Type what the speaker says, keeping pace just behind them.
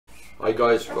Hi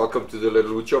guys, welcome to the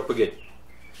Little Wood Shop again.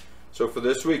 So for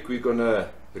this week we're gonna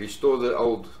restore the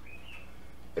old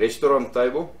restaurant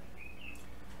table.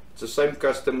 It's the same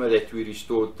customer that we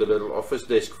restored the little office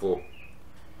desk for,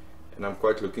 and I'm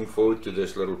quite looking forward to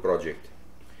this little project.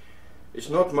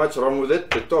 There's not much wrong with it.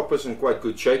 The top is in quite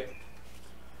good shape.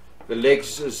 The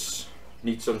legs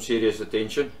need some serious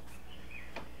attention.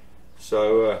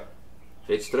 So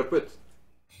let's strip it.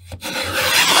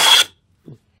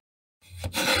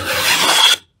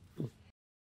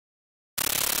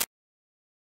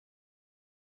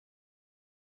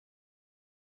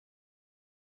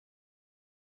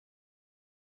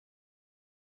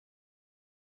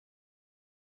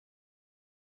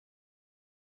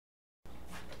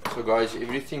 So guys,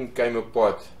 everything came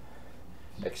apart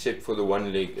except for the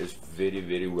one leg is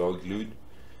very well glued.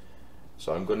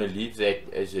 So I'm going to leave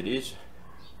that as it is.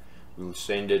 We'll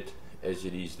sand it as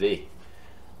it is there.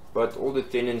 But all the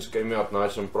tenons came out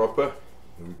nice and proper.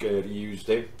 We can reuse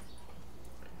them.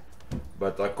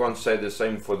 But I can't say the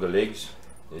same for the legs.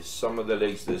 There's some of the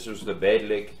legs, this was the bad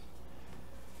leg.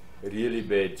 Really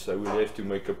bad. So we'll have to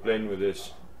make a plan with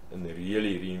this and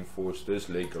really reinforce this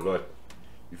leg a lot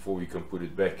before we can put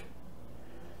it back.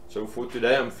 So for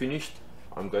today I'm finished.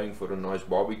 I'm going for a nice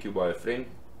barbecue by a friend,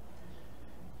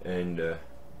 and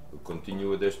we'll continue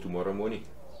with this tomorrow morning.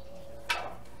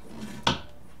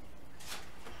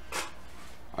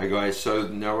 Hi guys, so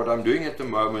now what I'm doing at the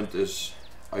moment is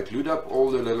I glued up all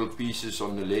the little pieces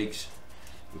on the legs.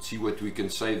 Let's see what we can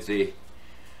save there.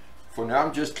 For now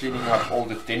I'm just cleaning up all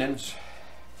the tenons,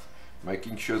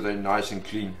 making sure they're nice and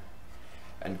clean,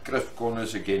 and crisp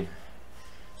corners again,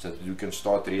 so that you can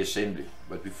start reassembly.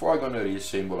 But before I'm going to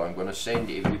reassemble, I'm going to sand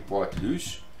every part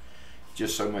loose,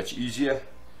 just so much easier,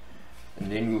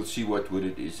 and then we'll see what wood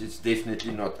it is. It's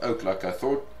definitely not oak like I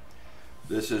thought.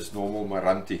 This is normal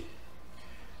Marante,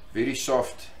 very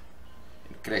soft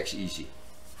and cracks easy.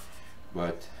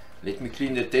 But let me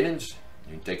clean the tenons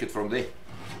and take it from there.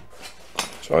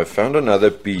 So I found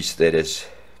another piece that is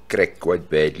cracked quite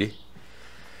badly.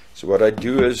 So what I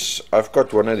do is, I've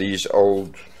got one of these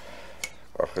old,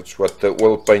 it's what the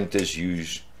oil painters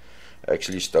use. I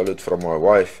actually stole it from my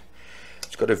wife.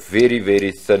 It's got a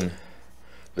very thin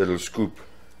little scoop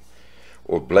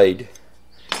or blade,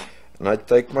 and I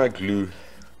take my glue,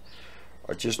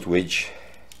 I just wedge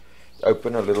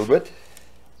open a little bit,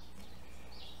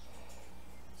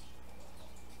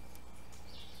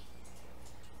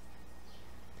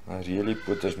 I really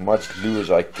put as much glue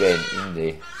as I can in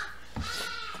there,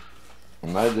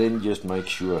 and I then just make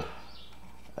sure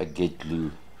I get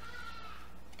glue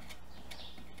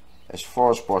as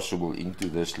far as possible into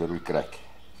this little crack.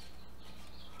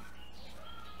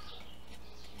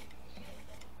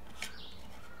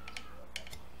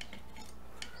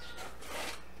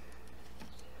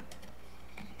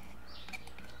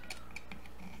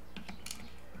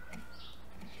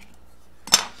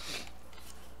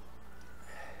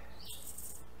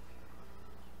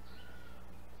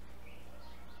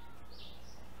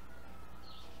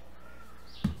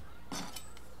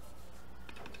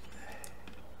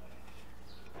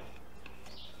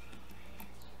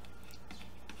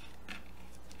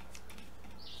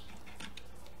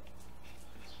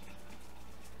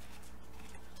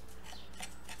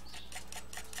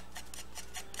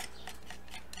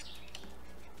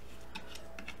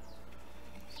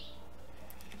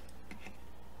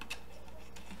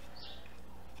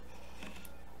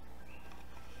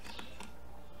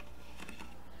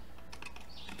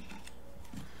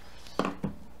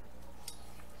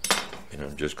 And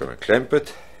I'm just going to clamp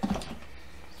it.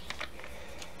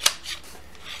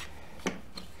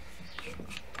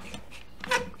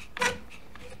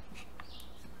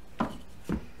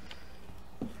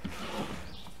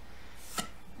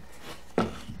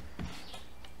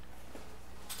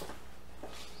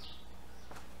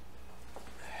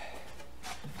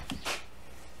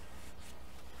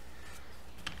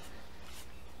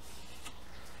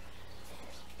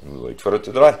 And we'll wait for it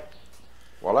to dry.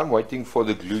 While I'm waiting for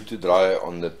the glue to dry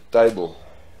on the table,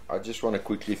 I just want to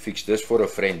quickly fix this for a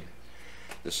friend.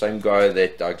 The same guy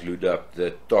that I glued up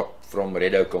the top from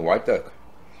red oak and white oak.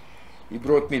 He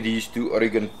brought me these two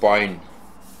Oregon pine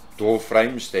door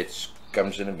frames that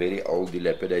comes in a very old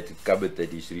dilapidated cupboard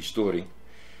that he's restoring.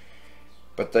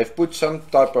 But they've put some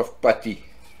type of putty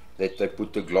that they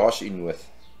put the glass in with,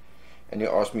 and he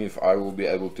asked me if I will be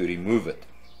able to remove it.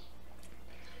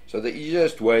 So the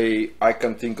easiest way I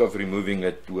can think of removing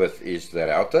it with is the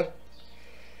router,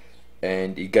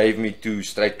 and he gave me two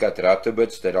straight cut router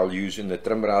bits that I'll use in the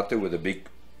trim router with a big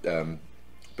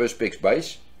Perspex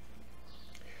base.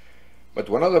 But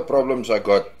one of the problems I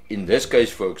got in this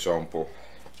case, for example,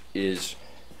 is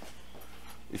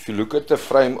If you look at the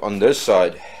frame on this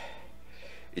side,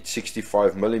 it's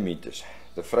 65 millimeters.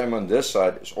 The frame on this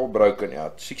side is all broken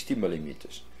out, 60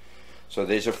 millimeters. So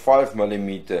there's a 5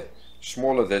 millimeter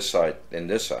smaller this side than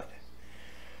this side.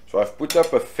 So I've put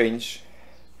up a fence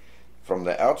from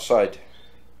the outside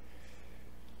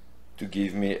to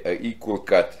give me an equal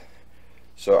cut.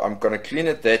 So I'm going to clean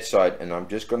it that side, and I'm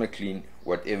just going to clean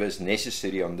whatever is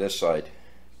necessary on this side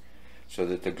so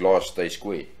that the glass stays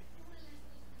square.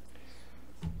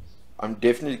 I'm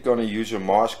definitely going to use a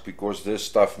mask because this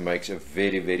stuff makes a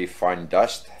very, very fine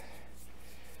dust.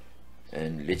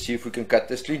 And let's see if we can cut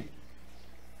this clean.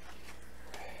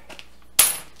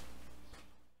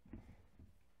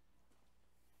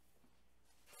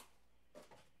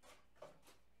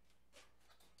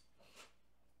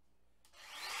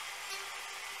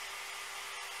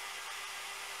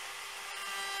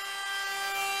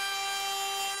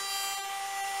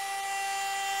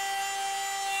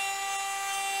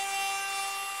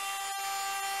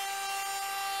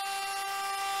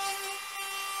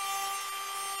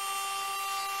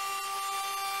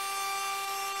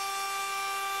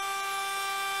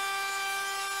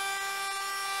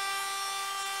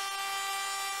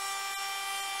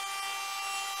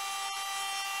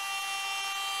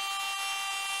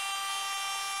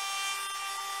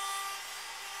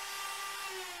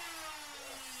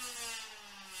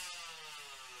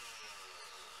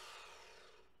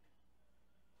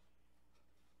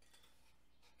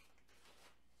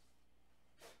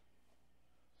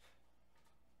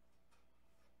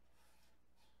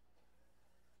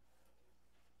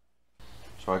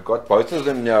 So I got both of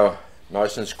them now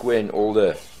nice and square and all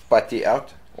the putty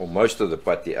out, or most of the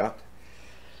putty out.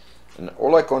 And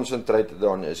all I concentrated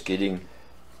on is getting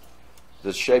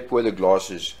the shape where the glass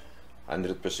is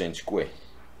 100% square.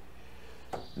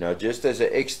 Now just as an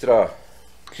extra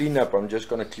cleanup, I'm just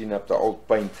going to clean up the old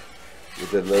paint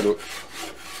with a little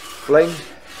plane.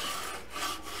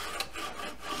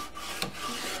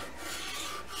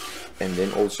 And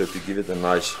then also to give it a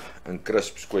nice and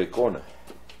crisp square corner.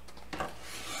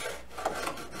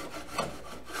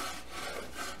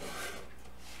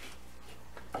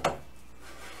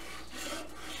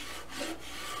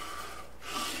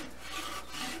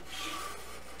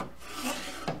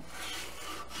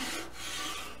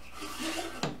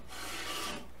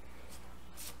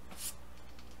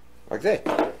 Like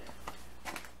that.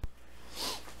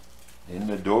 Then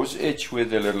the door's edge where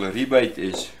the little rebate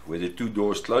is, where the two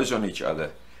doors close on each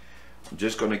other, I'm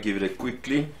just going to give it a quick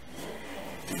clean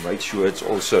to make sure it's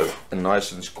also a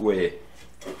nice and square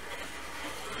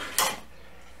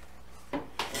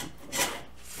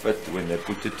fit when they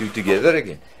put the two together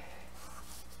again.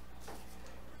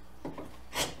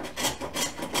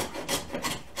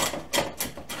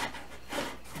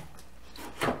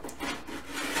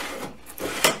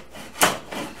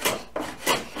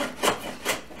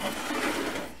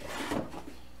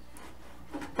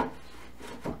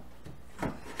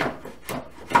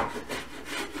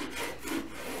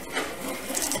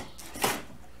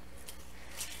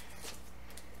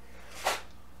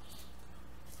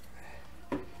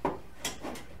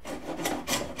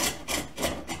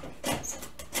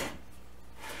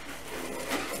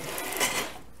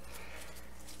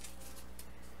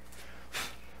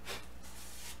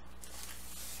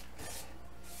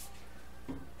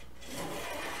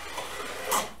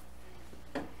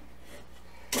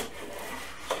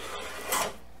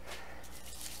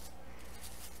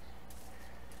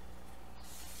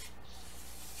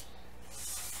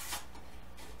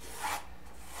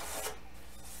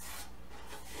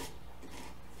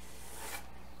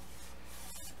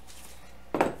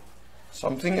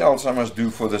 Something else I must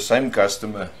do for the same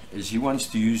customer is he wants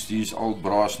to use these old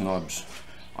brass knobs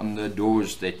on the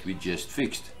doors that we just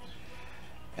fixed,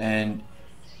 and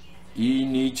he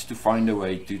needs to find a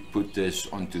way to put this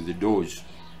onto the doors.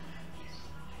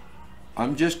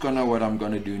 What I'm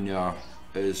gonna do now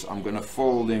is I'm gonna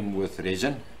fill them with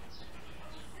resin,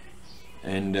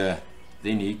 and then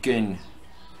he can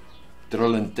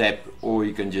drill and tap, or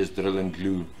he can just drill and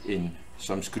glue in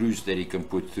some screws that he can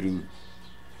put through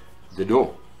the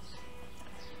door.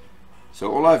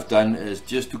 So all I've done is,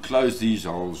 just to close these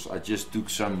holes, I just took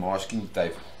some masking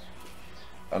tape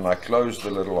and I closed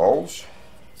the little holes,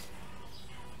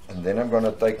 and then I'm going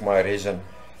to take my resin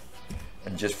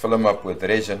and just fill them up with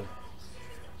resin,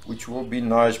 which will be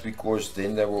nice because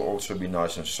then they will also be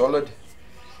nice and solid,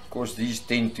 because these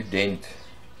tend to dent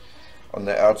on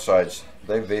the outsides.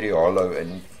 They're very hollow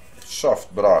and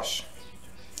soft brass.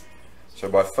 So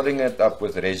by filling it up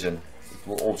with resin, it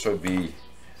will also be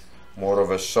more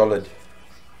of a solid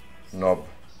knob,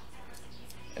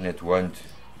 and it won't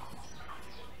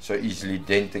so easily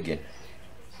dent again.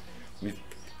 We've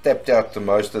tapped out the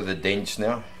most of the dents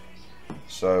now,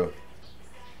 so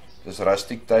this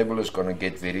rustic table is going to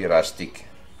get very rustic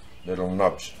little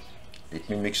knobs. Let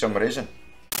me mix some resin.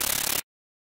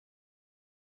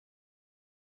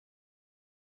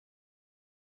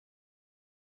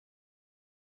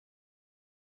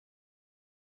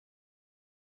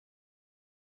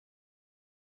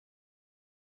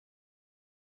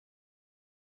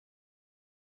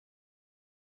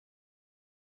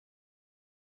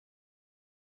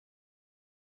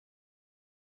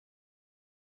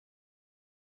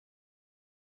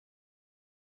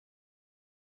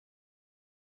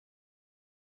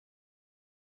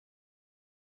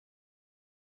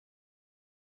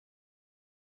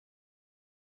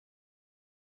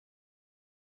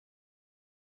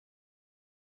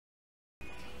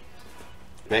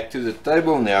 Back to the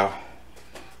table now.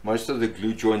 Most of the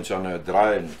glue joints are now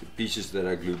dry and the pieces that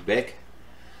I glued back.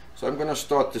 So I'm going to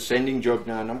start the sanding job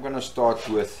now, and I'm going to start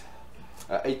with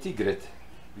a 80 grit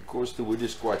because the wood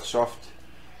is quite soft.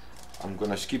 I'm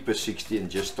going to skip a 60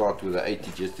 and just start with a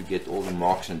 80 just to get all the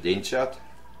marks and dents out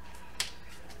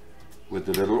with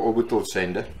the little orbital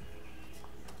sander.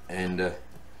 And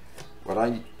what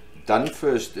I done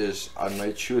first is I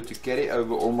made sure to carry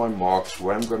over all my marks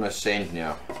where I'm going to sand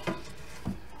now.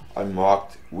 I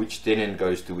marked which tenon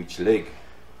goes to which leg.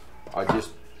 I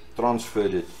just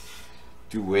transferred it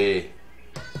to where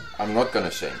I'm not going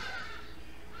to sand.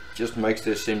 Just makes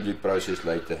the assembly process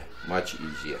later much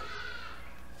easier.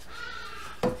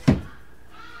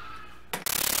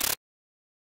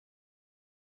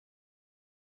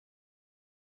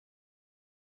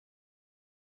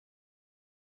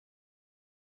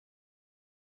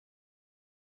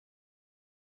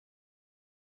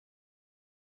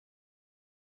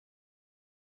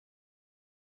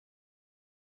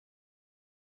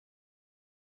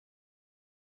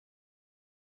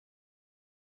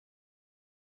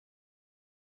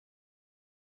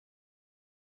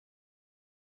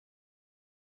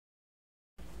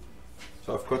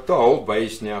 So I've got the whole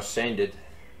base now sanded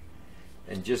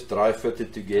and just dry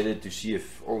fitted together to see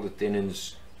if all the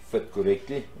tenons fit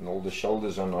correctly and all the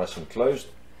shoulders are nice and closed.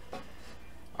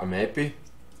 I'm happy.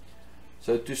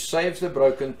 So to save the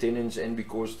broken tenons, and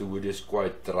because the wood is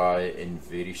quite dry and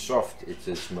very soft, it's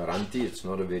a Meranti, it's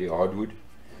not a very hard wood,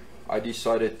 I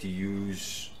decided to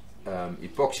use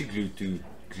epoxy glue to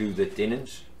glue the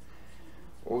tenons.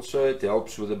 Also it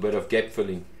helps with a bit of gap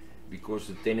filling because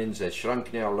the tenons have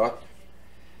shrunk now a lot.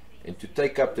 And to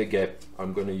take up the gap,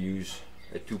 I'm going to use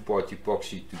a 2-part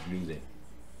epoxy to glue them,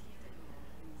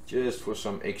 just for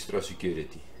some extra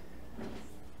security.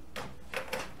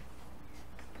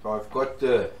 So I've got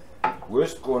the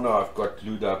worst corner I've got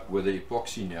glued up with the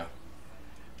epoxy now.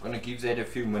 I'm going to give that a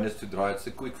few minutes to dry. It's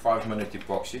a quick 5-minute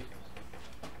epoxy,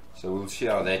 so we'll see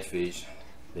how that fares.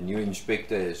 The new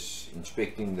inspector is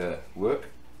inspecting the work,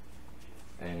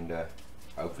 and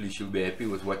hopefully she'll be happy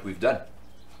with what we've done.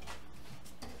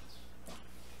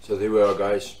 So there we are,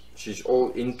 guys. She's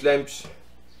all in clamps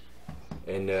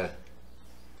and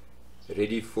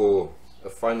ready for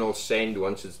a final sand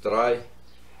once it's dry.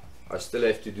 I still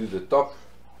have to do the top.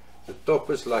 The top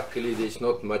is luckily there's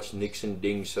not much nicks and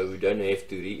dings, so we don't have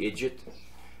to re-edge it.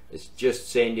 It's just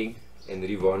sanding and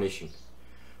revarnishing.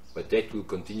 But that we'll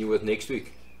continue with next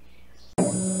week.